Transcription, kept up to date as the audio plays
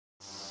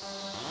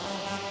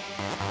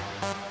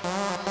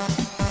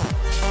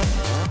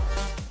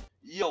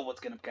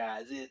going up,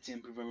 guys? It's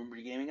Improve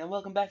Gaming, and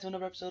welcome back to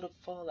another episode of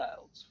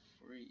Fallout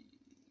 3.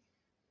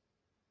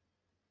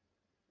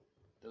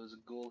 There was a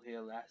ghoul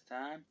here last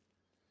time,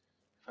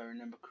 if I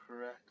remember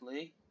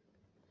correctly.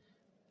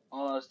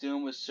 All I was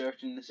doing was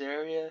searching this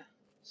area,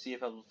 see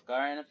if I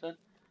forgot anything,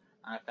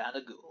 and I found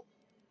a ghoul.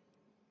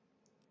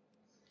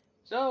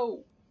 So,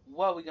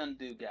 what are we going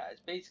to do, guys?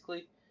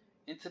 Basically,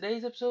 in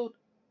today's episode,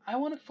 I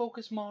want to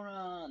focus more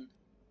on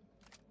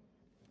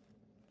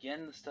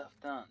getting the stuff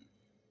done.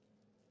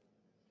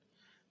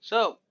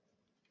 So,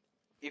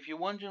 if you're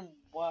wondering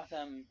what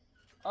I'm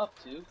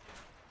up to,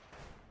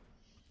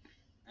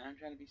 I'm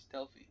trying to be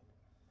stealthy.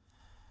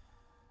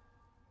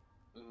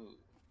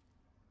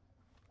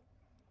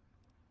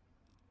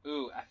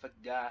 Ooh, I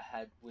forgot I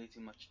had way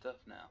too much stuff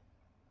now.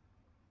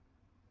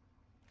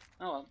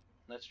 Oh well,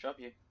 let's drop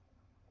you.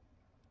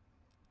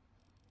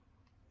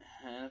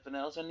 Anything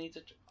else I need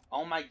to...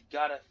 Oh my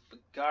god, I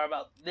forgot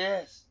about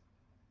this!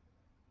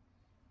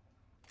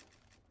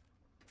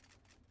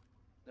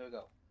 There we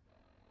go.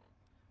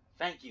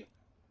 Thank you.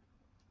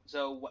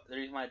 So, the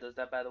reason why it does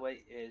that, by the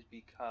way, is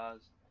because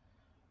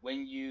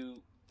when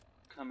you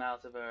come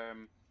out of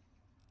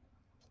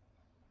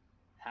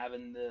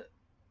having the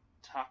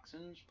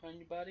toxins put in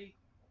your body,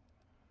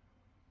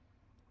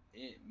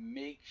 it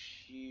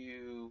makes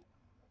you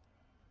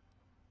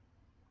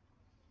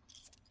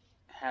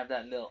have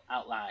that little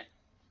outline.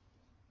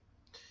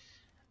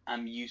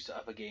 I'm used to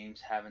other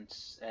games having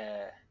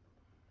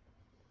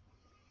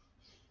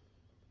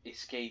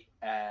escape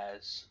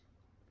as,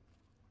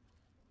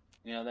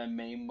 you know, their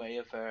main way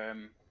of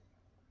can't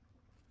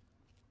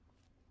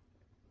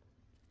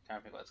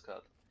think what it's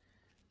called.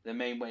 The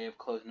main way of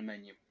closing the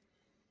menu.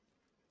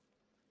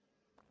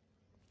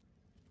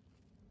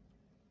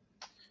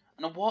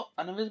 And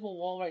an invisible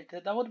wall right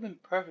there, that would have been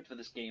perfect for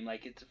this game.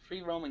 Like, it's a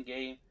free roaming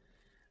game.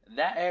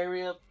 That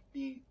area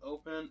being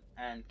open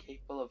and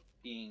capable of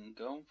being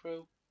going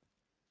through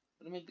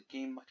would have made the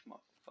game much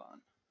more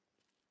fun.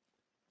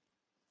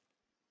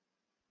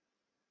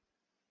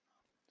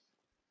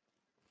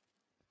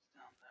 It's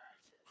down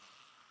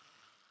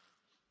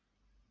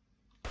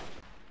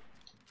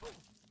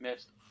there.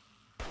 Missed.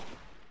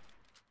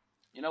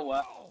 You know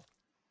what?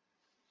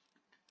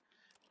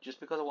 Just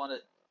because I want to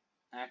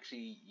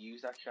actually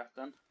use that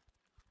shotgun.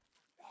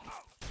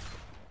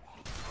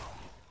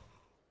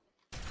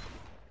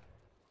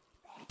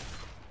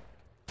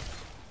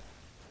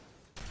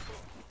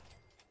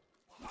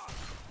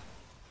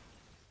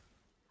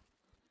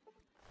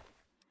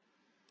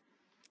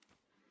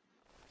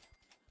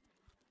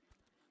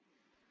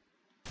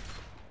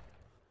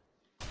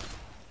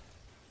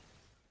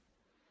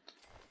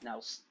 Now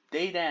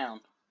stay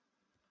down.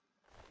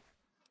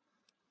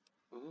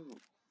 Ooh,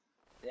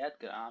 they had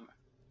good armor.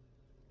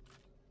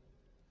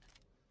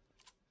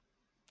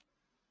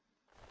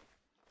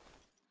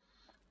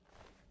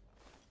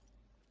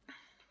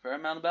 Fair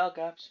amount of bell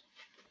caps.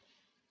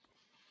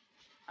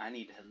 I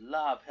need a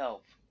lot of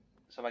health.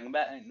 So if I can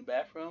get in the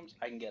bathrooms,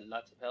 I can get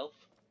lots of health.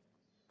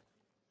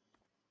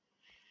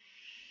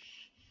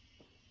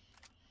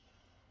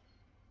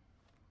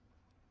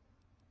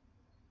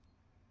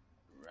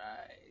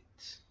 Right.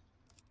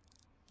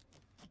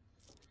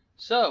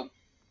 So.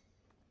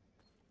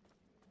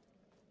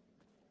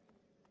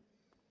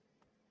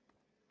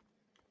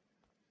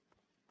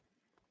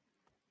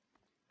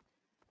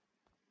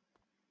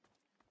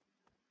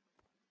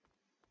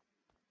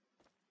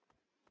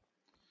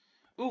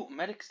 Ooh,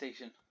 medic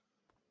station.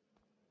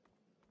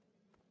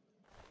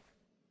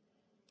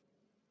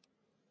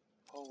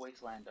 Oh,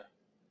 Wastelander.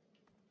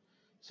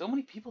 So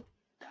many people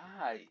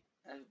die.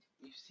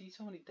 You see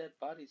so many dead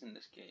bodies in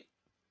this game.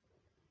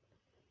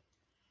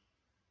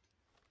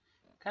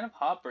 Kind of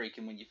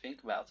heartbreaking when you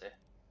think about it.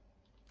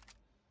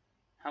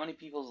 How many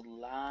people's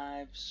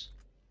lives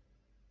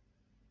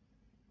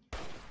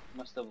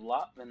must have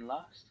been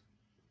lost?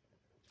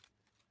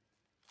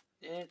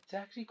 It's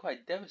actually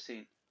quite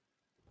devastating.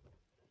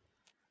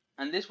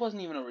 And this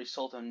wasn't even a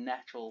result of a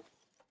natural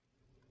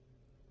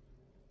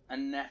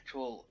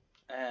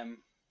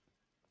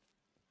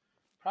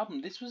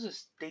problem. This was a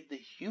state the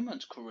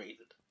humans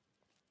created.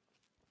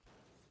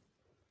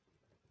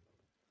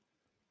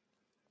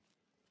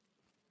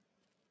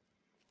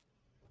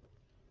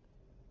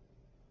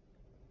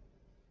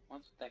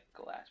 What's that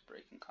glass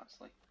breaking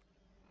constantly?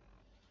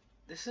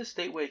 This is a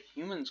state where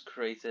humans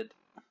created.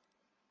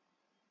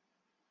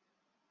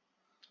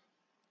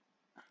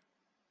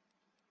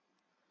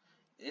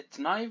 It's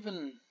not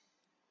even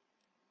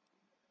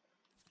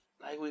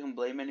like we can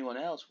blame anyone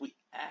else. We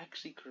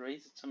actually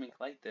created something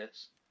like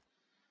this.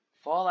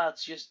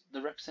 Fallout's just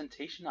the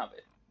representation of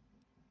it.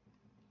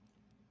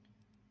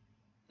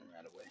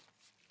 Right away.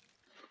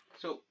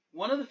 So,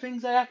 one of the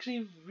things I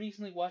actually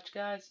recently watched,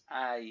 guys,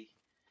 I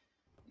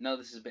know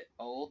this is a bit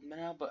old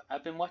now, but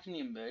I've been watching the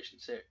immersion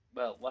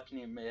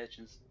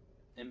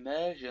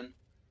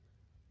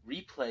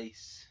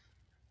replays.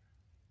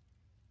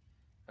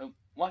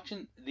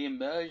 Watching the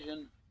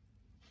immersion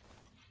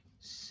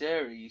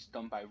series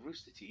done by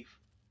Rooster Teeth.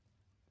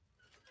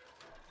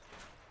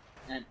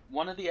 And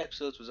one of the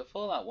episodes was a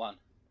Fallout one.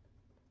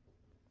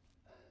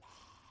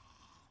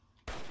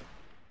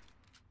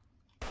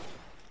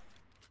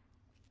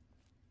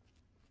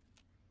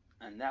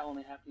 And that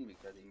only happened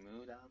because he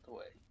moved out of the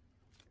way.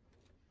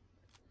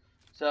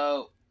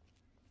 So,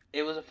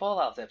 it was a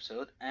Fallout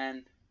episode,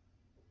 and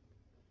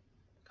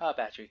car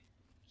battery.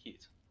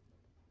 Cute.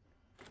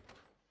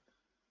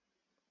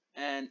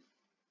 And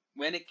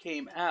when it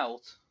came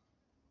out,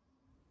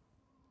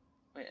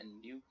 wait, I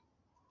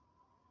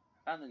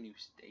found a new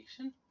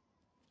station?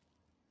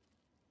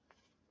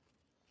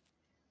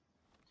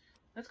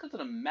 Let's go to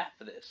the map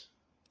for this.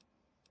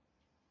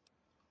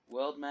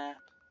 World map.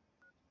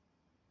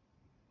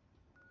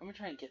 I'm gonna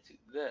try and get to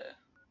there.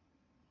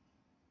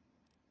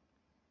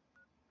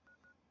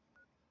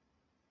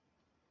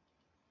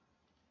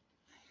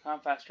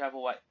 Can't fast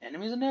travel while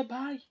enemies are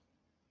nearby?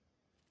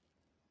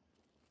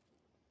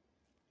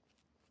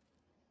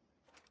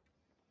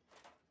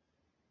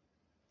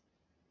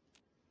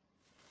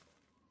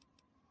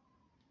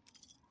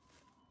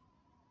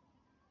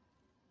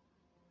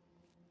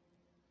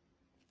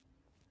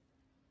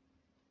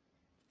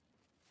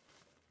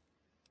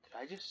 Did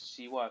I just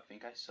see what I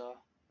think I saw?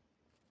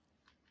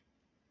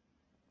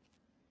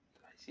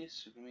 Did I see a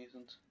super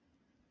mutant?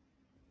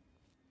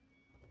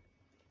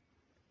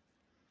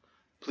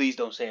 Please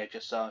don't say I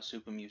just saw a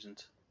super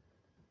mutant.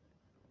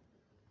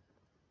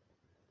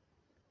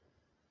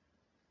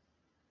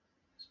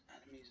 There's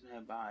enemies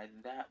nearby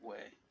that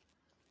way.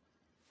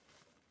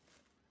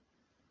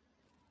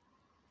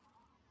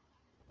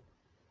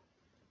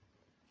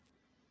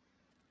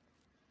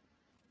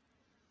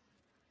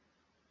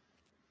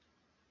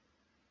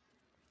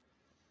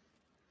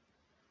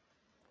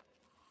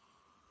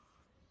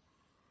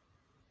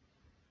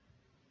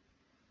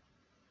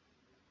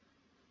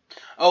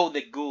 Oh,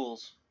 the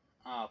ghouls.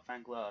 Oh,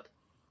 thank God.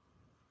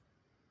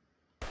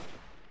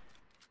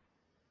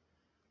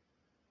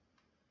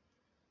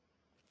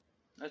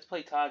 Let's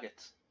play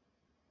targets.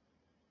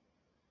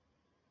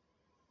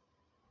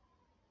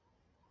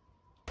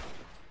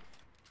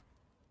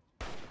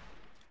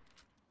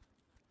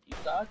 You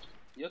dodged?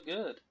 You're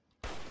good.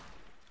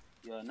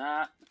 You're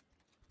not.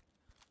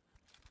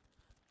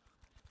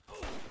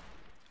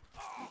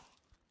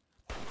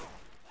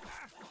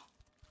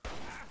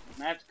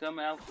 I have to come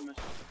out from the...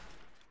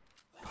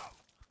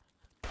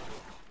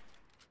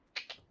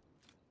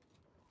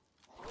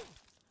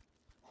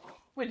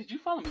 Wait, did you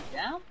follow me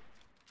down?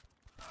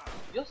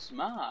 You're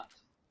smart.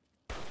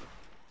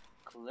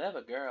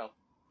 Clever girl.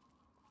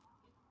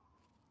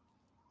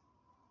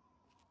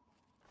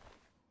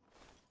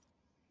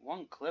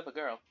 One clever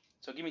girl.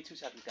 So give me 2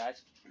 seconds,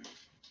 guys.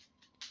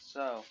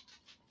 So,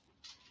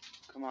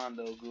 come on,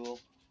 though, ghoul.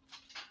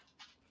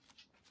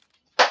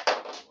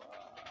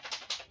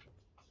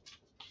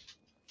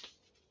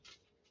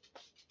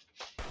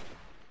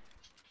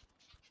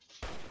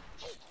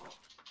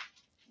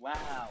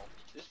 Wow,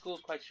 this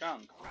ghoul's quite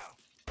strong.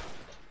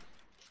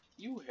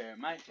 You hurt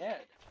my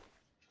head.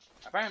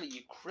 Apparently,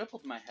 you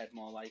crippled my head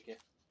more like it.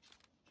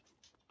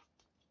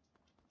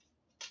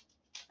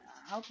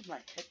 How did my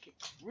head get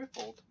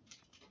crippled?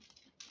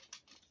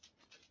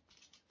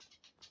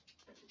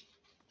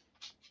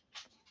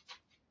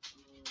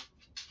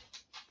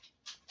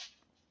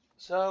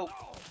 So,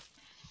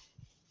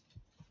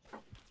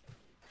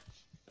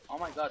 oh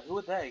my God, who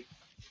are they?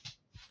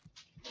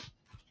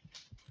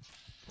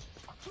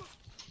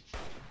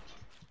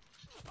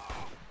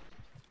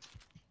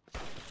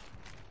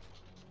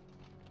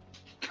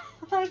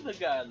 I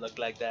forgot I look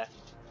like that.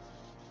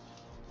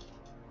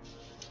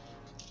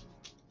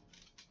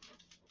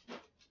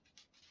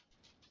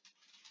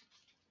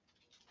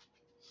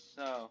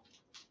 So,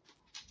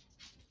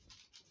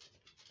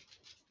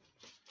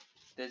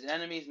 there's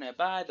enemies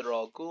nearby. They're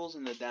all ghouls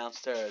and they're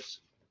downstairs.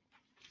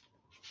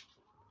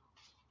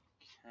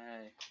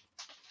 Okay.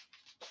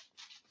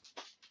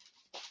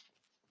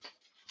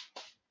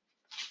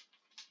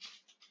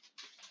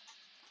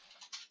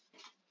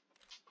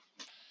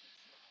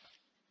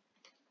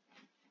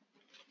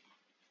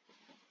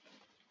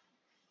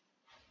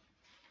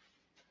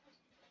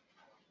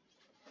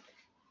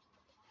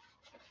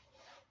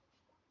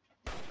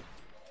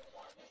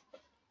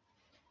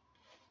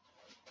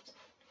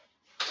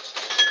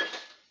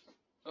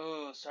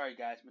 Oh, sorry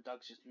guys, my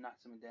dog's just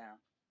knocked something down.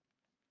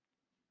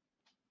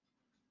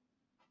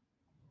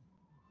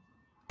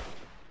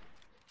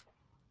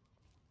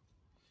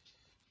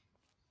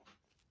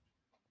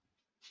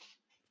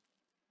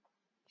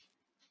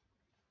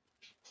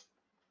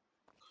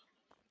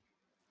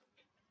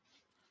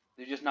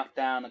 They just knocked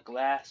down a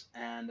glass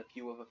and a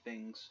few other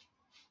things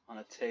on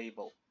a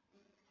table.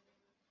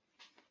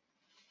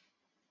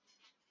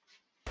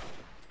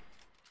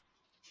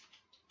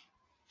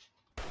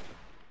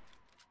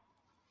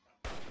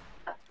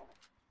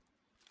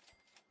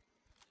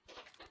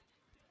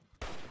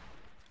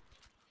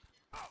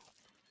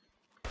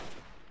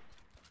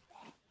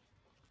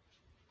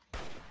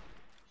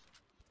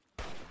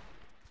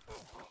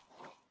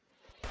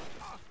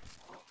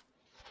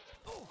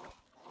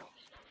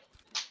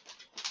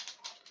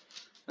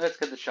 Let's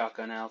get the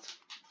shotgun out.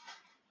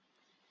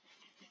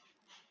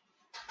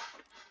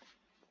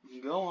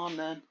 Go on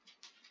then.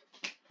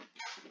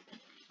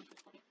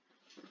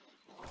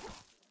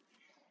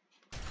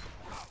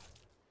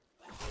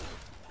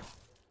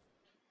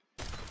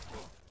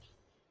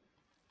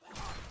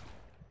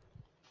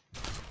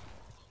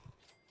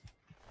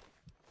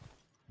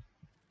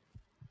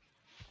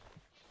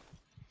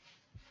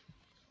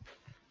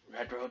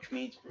 Red roach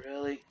meat,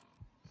 really?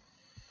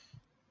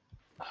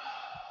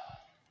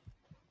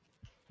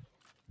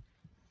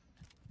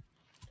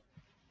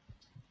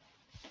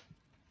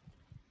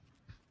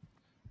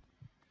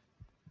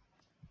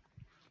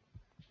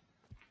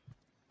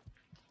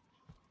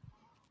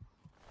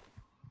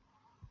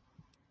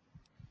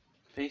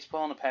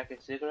 Baseball and a pack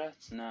of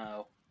cigarettes?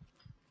 No.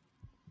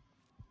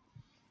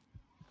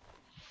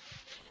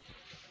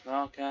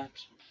 Ball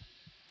caps.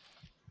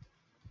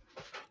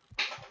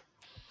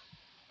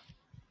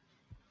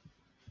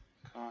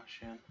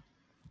 Caution.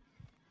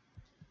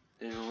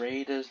 There's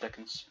raiders that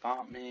can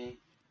spot me.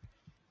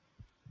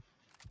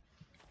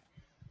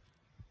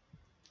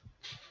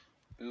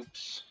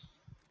 Oops.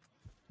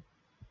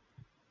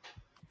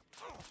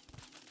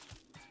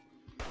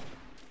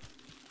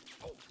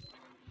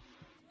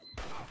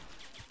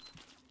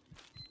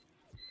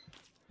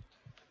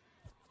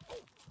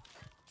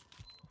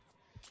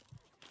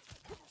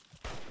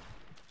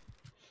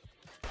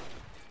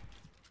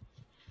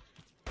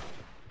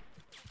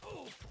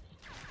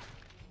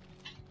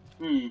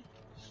 I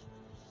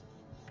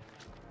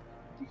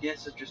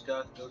guess I just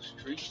gotta go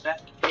straight back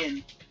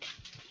in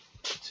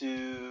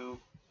to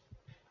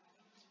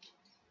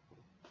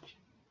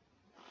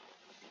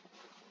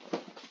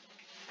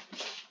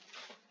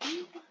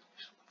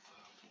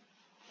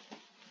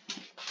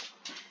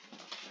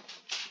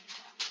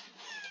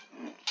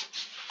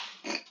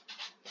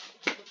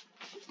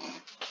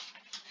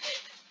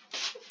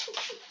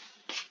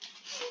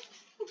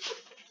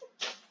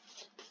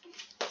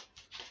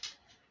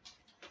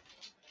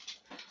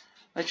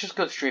let's just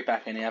go straight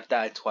back in. I've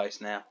died twice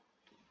now.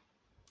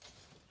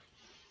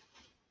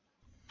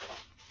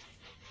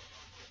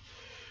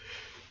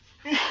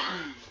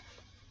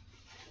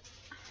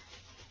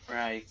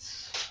 Right.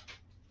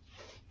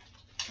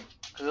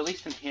 Because at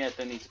least in here,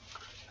 I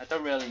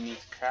don't really need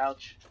to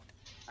crouch.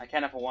 I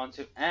can if I want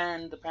to,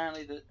 and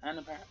apparently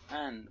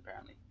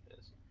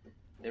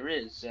there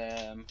is.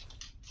 Let's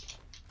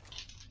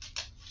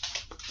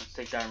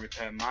take down and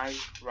repair my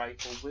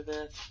rifle with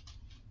it.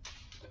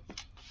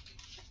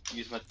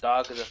 Use my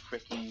dog as a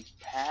freaking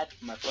pad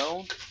for my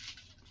phone.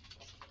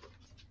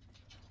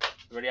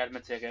 Already had my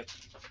ticket.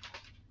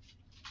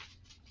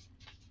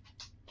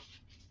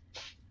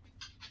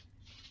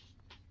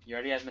 You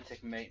already had my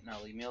ticket, mate.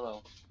 Now leave me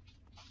alone.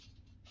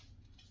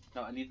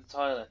 No, I need the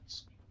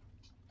toilets.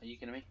 Are you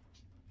kidding me?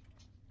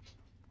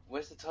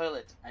 Where's the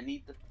toilet? I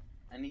need the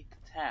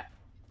tap.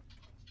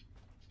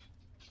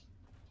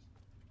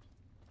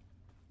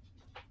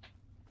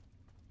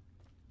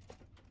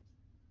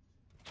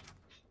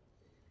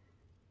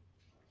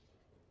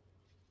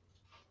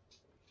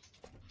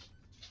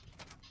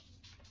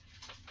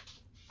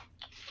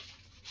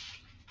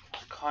 I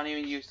can't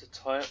even use the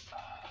toilet.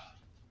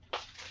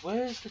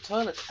 Where's the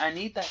toilet? I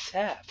need that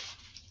tap.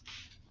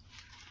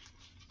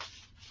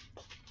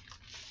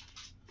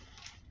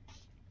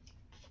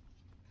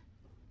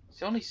 It's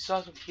the only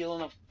source of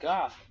healing I've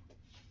got.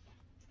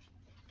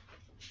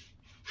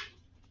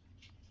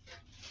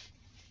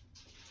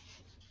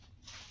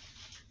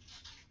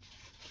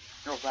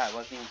 Oh right,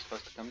 wasn't even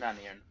supposed to come down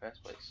here in the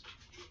first place.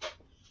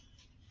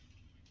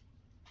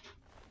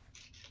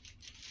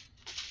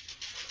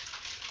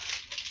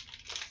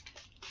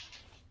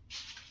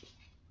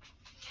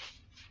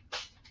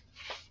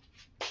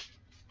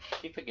 I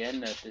keep forgetting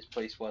that this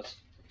place was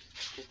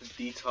just a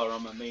detour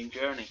on my main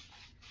journey.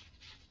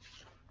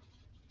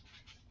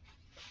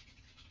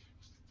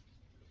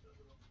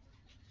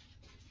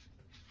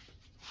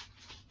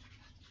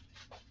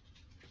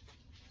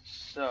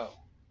 So,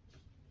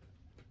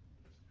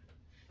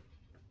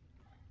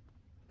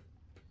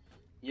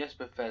 yes,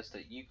 Bethesda,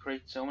 you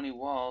create so many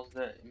walls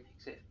that it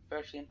makes it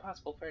virtually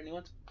impossible for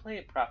anyone to play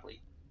it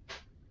properly.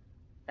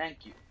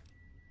 Thank you.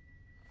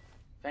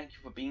 Thank you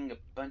for being a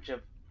bunch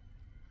of...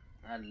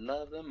 I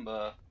love them,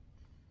 but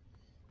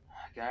I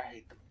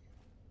hate them.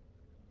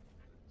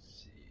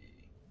 Let's see.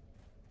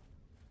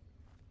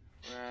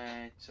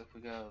 Right, so if we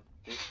go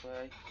this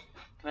way...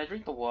 Can I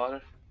drink the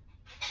water?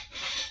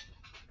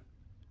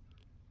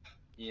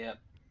 Yep.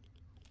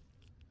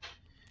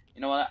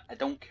 You know what? I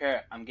don't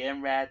care. I'm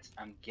getting rats.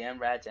 I'm getting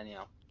rats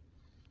anyhow.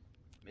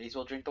 May as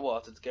well drink the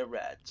water to get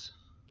rats.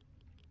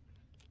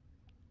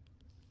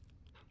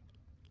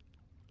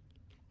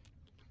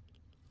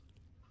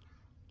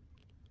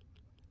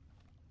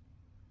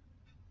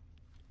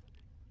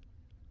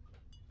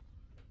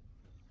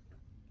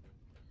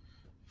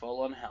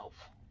 Full on health.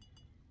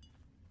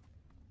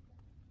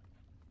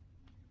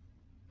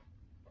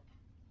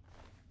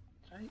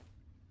 Right.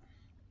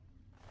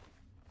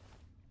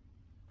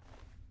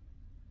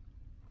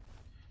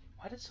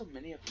 Why did so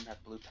many of them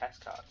have blue pass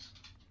cards?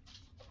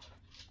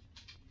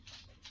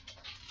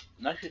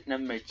 That shit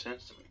never made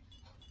sense to me.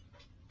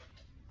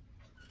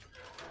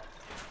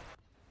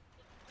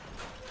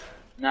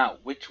 Now,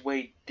 which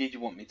way did you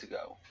want me to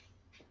go?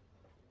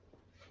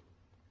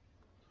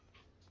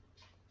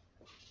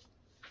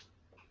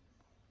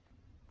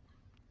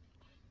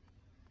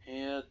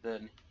 Here,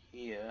 then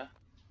here.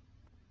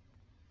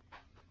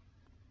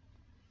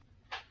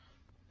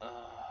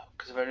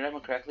 Because if I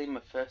remember correctly,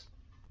 my first...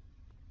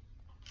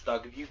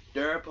 Dog, if you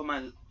dare put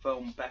my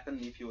phone back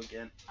underneath you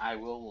again, I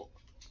will...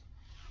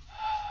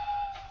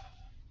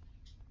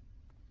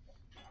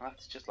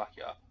 Let's just lock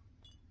you up.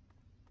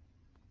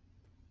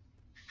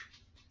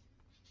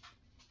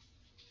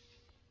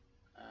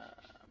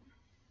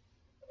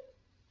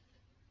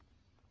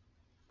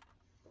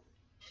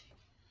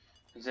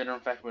 Considering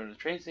the fact we're at a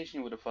train station,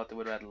 you would have thought they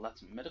would have had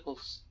lots of medical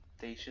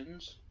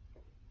stations.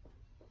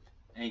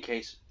 In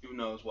case, who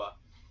knows what.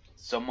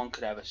 Someone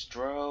could have a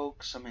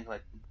stroke, something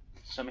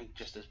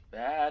just as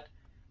bad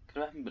could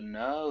have happened, but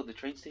no, the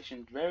train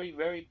station's very,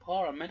 very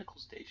poor on medical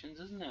stations,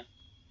 isn't it?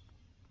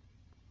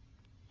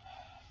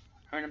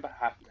 I remember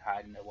having to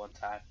hide in there one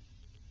time.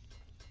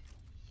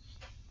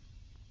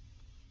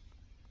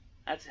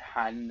 I had to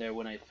hide in there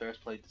when I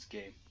first played this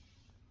game.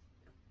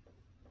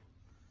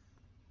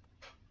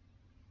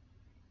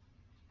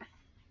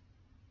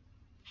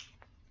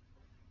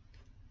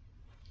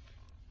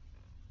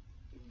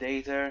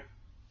 Data.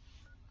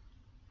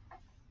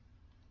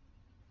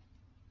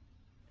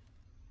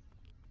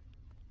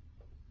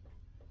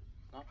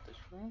 Not this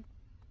room.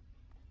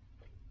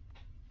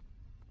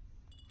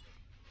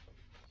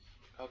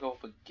 I'll go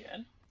up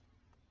again.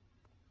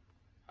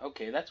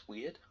 Okay, that's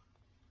weird.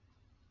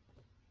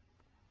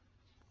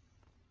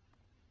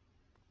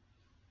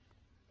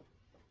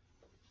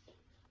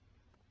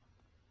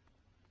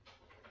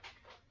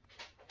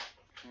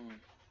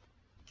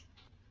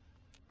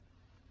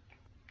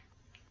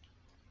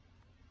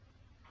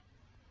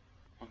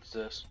 What's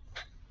this?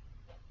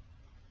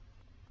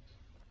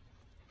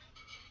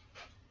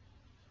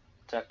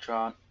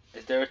 Tektron.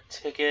 Is there a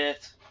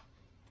ticket?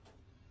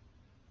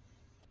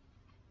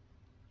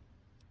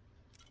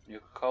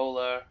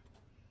 Coca-Cola.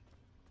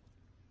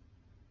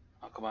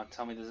 Oh, come on,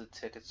 tell me there's a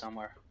ticket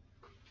somewhere.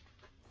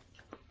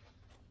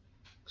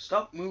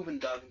 Stop moving,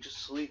 dog, and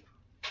just sleep.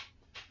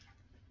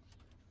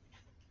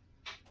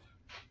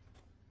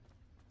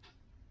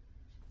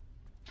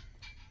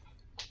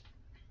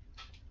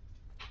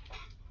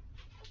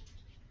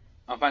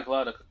 Oh, thank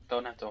God, I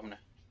don't have to open it.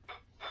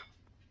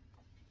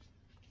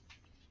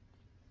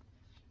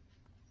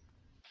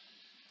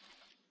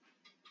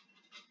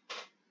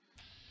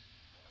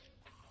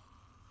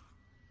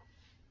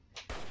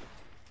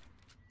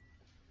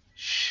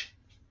 Shh.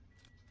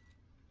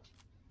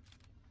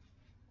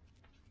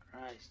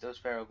 Christ, those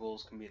feral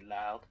ghouls can be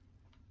loud.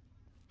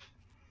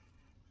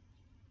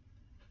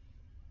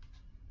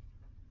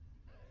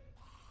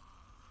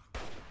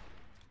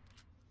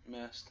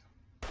 Missed.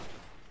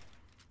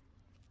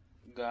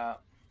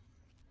 Got.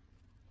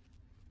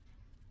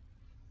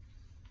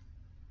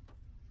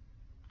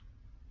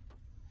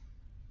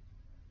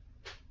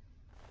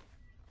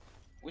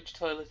 Which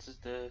toilets is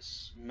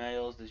this?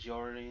 Males, there's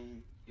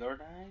urines?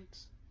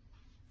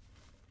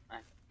 I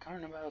can't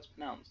remember how it's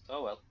pronounced.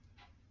 Oh well.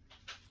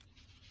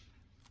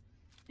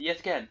 Yet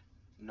again,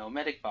 no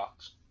medic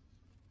box.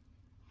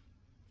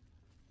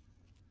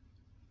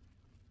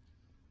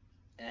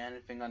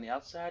 Anything on the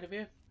outside of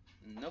here?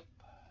 Nope.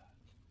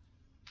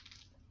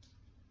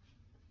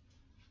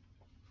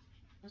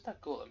 Where's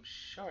that ghoul? I'm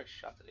sure I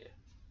shot it here.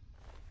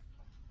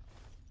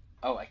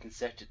 Oh, I can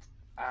search its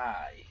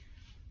eye.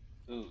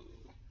 Ooh.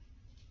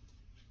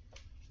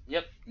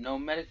 Yep, no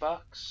medic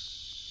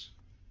box.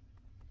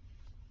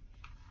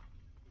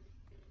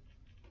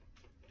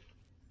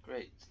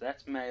 Great, so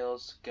that's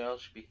males.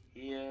 Girls should be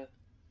here.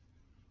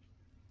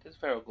 There's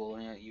feral ghoul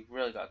in here. You've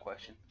really got a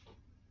question.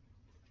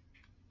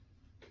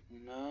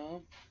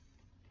 No.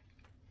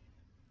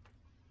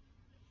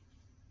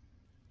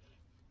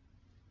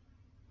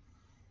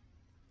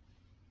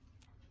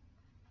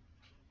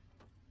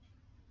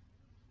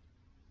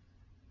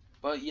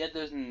 But yet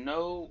there's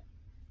no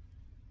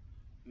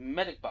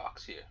medic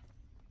box here.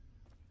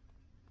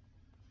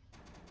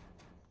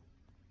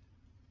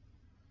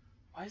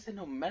 Why is there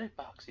no medic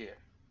box here?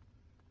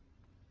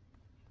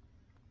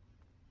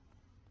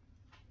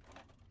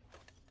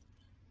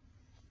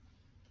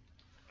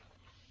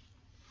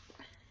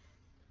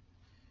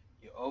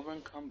 You're over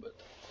encumbered.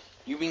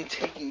 You've been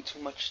taking too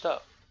much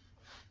stuff.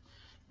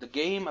 The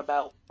game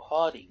about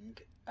hoarding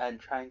and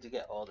trying to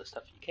get all the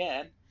stuff you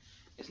can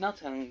is now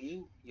telling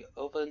you you're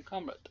over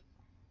encumbered.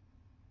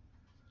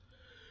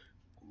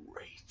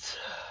 Great.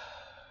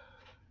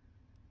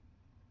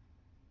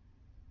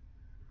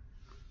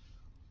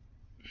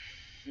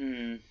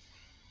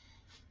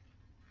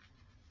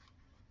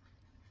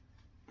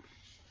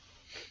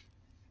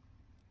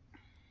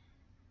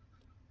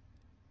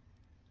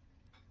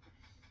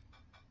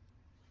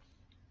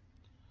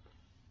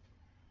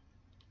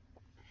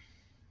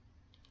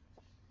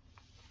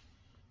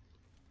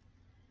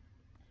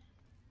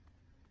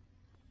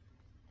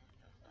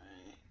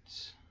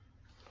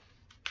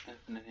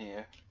 Anything in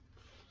here?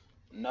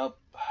 Nope.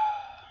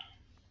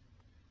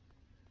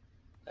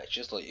 Let's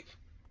just leave.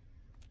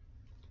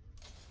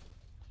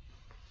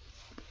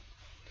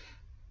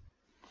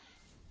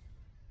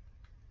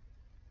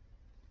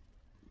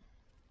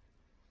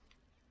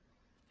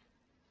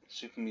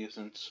 Super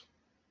mutants.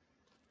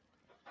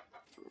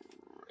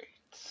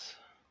 Great.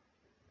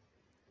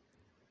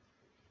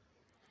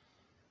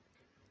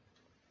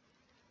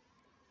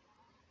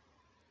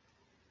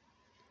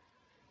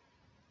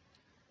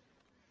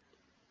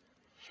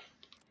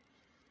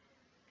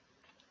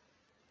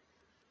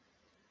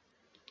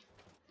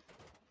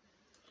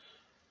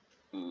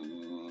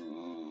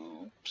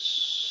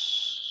 Oops.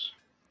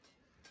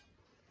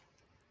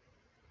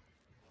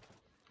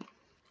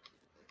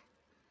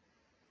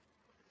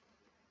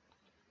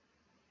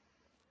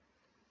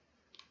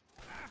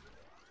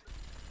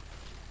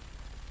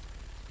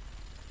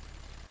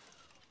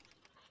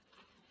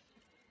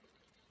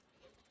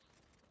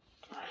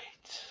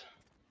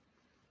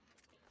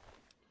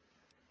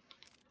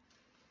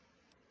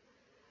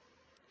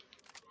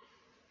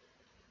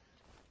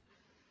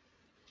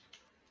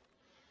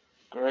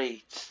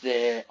 Great.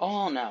 They're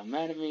all now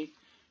mad at me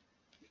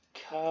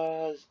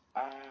because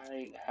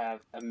I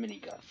have a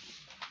minigun.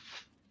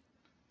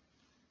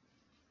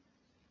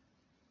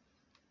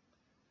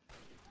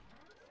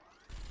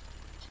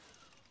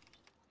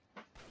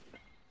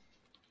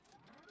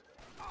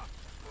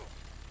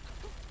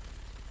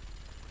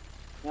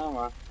 Come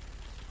on.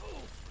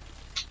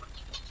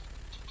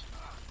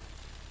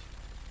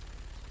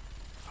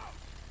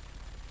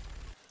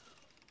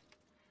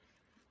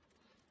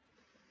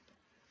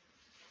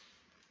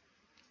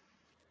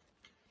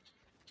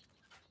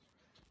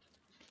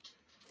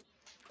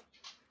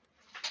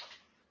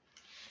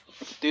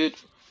 Dude,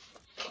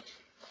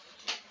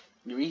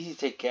 you're easy to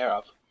take care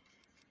of.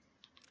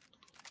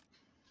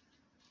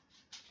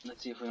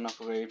 Let's see if we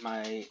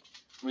can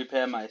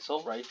repair my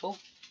assault rifle,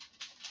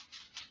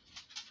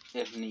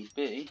 if need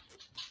be.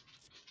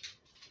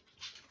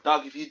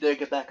 Dog, if you dare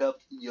get back up,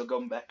 you're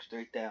going back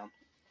straight down.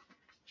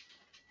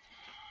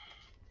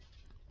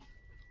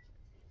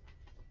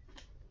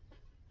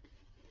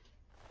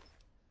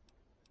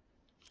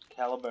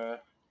 Caliber,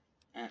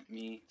 ant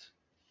meat.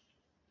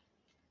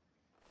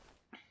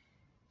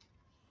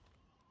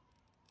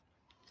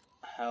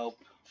 Help.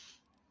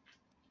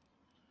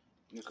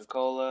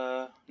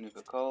 Nuka-Cola,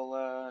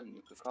 Nuka-Cola,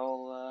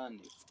 Nuka-Cola,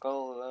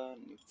 Nuka-Cola,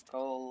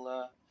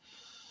 Nuka-Cola.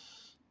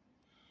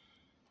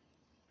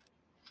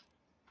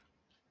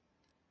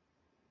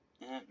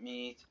 Ant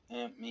meat,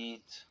 ant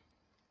meat.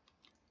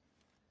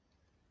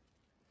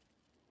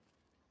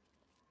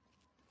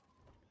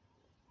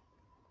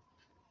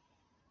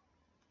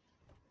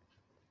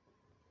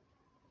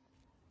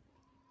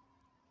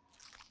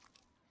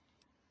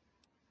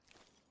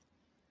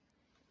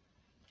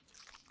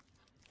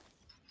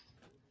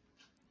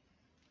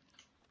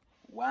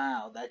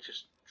 Wow, that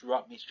just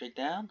dropped me straight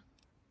down.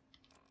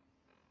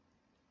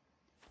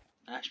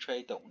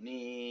 Ashtray, don't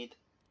need.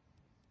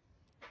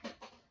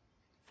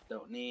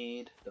 Don't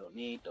need, don't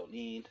need, don't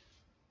need.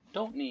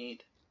 Don't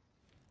need.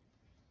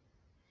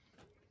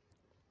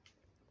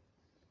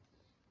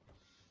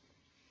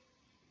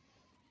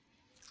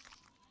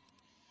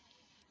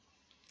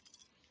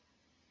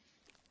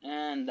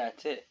 And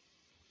that's it.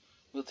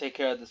 We'll take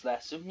care of this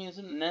last super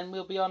mutant, and then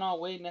we'll be on our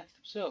way next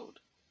episode.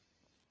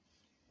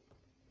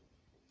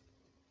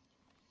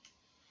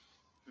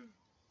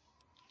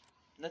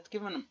 Let's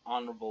give him an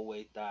honorable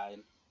way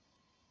dying.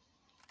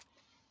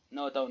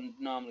 No, I don't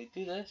normally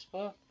do this,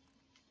 but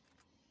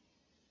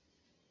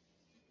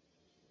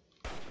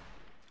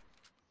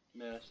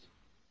missed.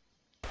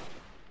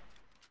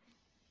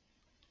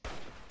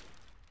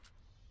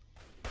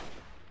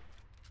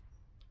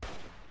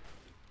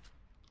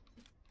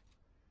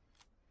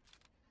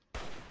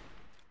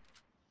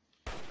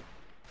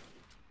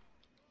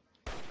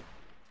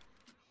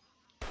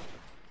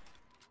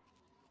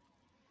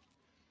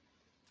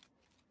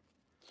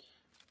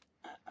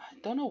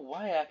 I don't know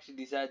why I actually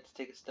decided to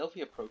take a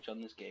stealthy approach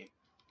on this game.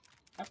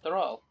 After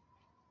all,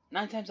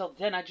 9 times out of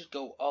 10 I just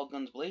go all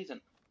guns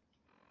blazing.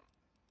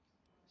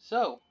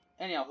 So,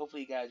 anyhow,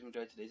 hopefully you guys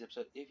enjoyed today's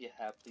episode. If you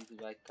have, please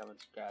leave a like, comment,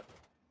 subscribe.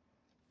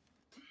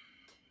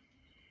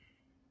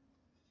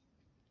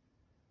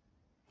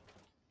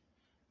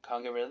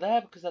 Can't get rid of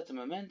that because that's a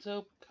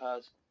memento,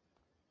 because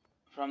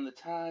from the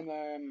time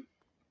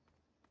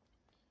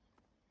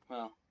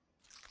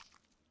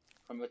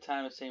from the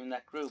time of saving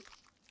that group,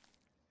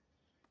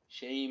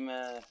 shame,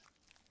 it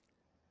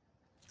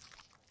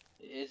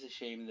is a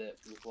shame that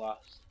we've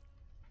lost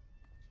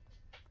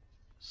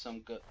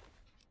some good,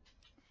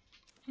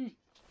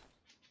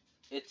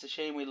 it's a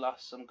shame we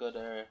lost some good,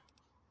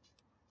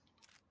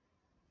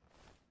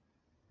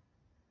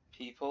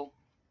 people,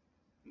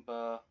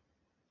 but,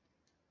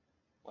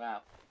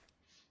 wow.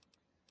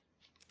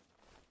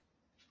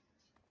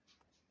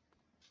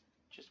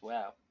 Just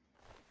wow.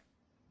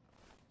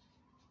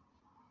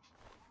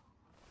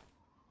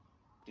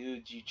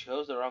 Dude, you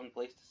chose the wrong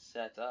place to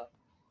set up.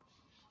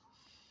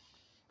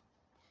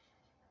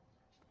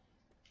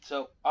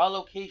 So, our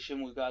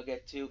location we gotta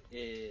get to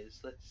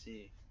is, let's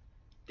see,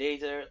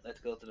 Dazer,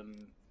 let's go to the,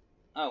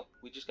 oh,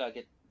 we just gotta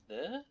get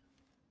there?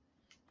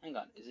 Hang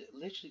on, is it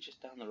literally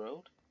just down the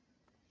road?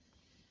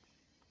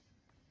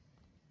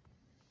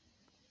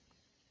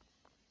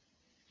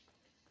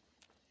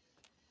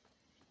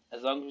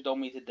 As long as we don't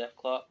meet a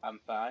Deathclaw,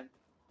 I'm fine.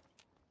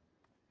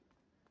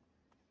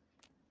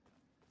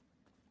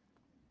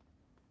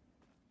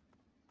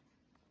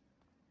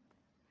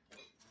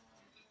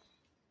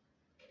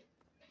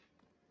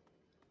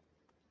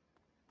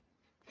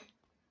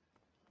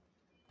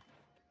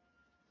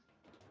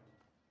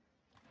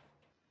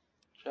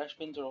 Trash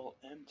bins are all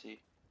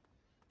empty.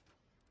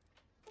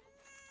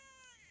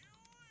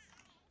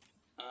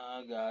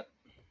 Oh god.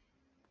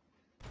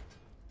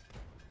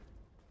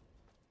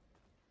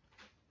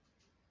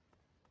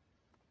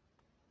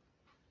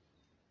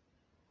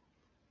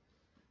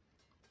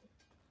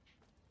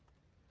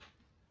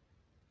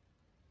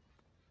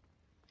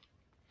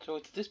 So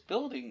it's this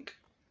building.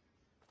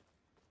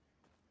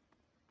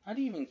 How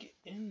do you even get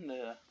in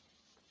there?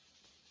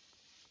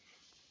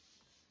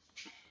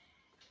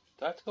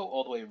 Do I have to go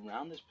all the way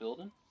around this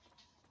building?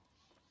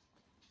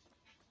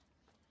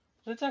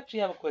 Let's actually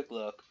have a quick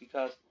look,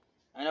 because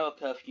I know I'll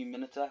cut a few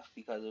minutes off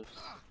because of...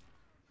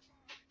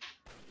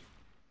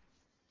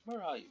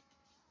 Where are you?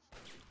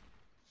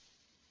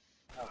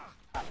 Oh,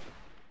 hi.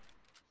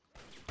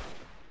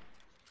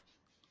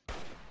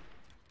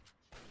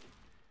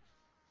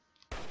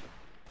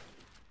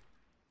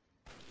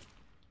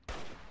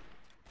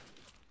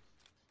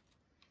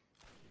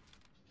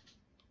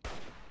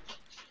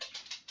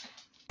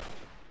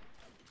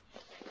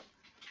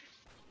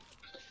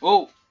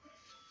 Whoa!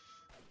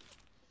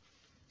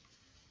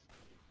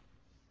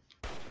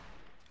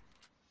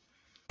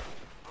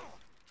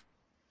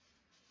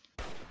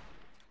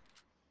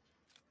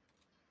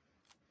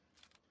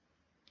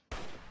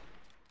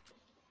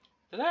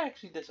 Did I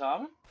actually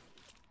disarm him?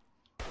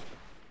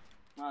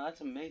 Wow,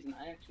 that's amazing.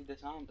 I actually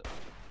disarmed him.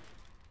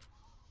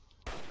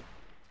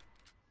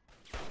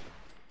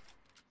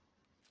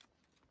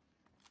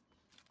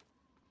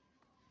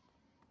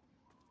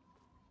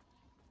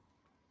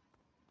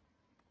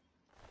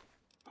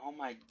 Oh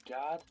my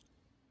god.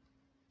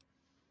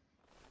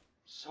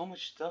 So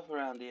much stuff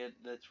around here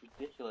that's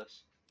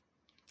ridiculous.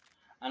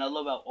 And I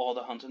love how all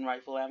the hunting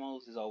rifle ammo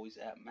is always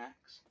at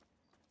max.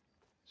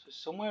 So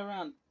somewhere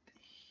around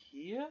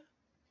here?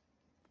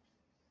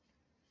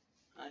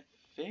 I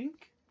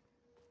think?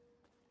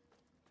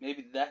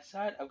 Maybe that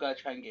side? I've got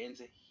to try and get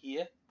into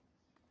here.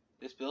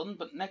 This building.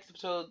 But next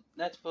episode,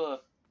 that's for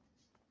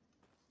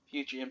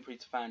future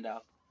Imprint to find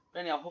out.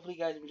 But anyhow, hopefully you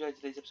guys enjoyed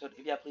today's episode.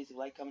 If you have, please leave a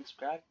like, comment,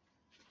 subscribe.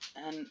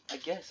 And I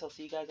guess I'll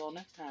see you guys all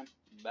next time.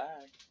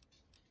 Bye.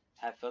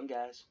 Have fun,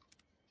 guys.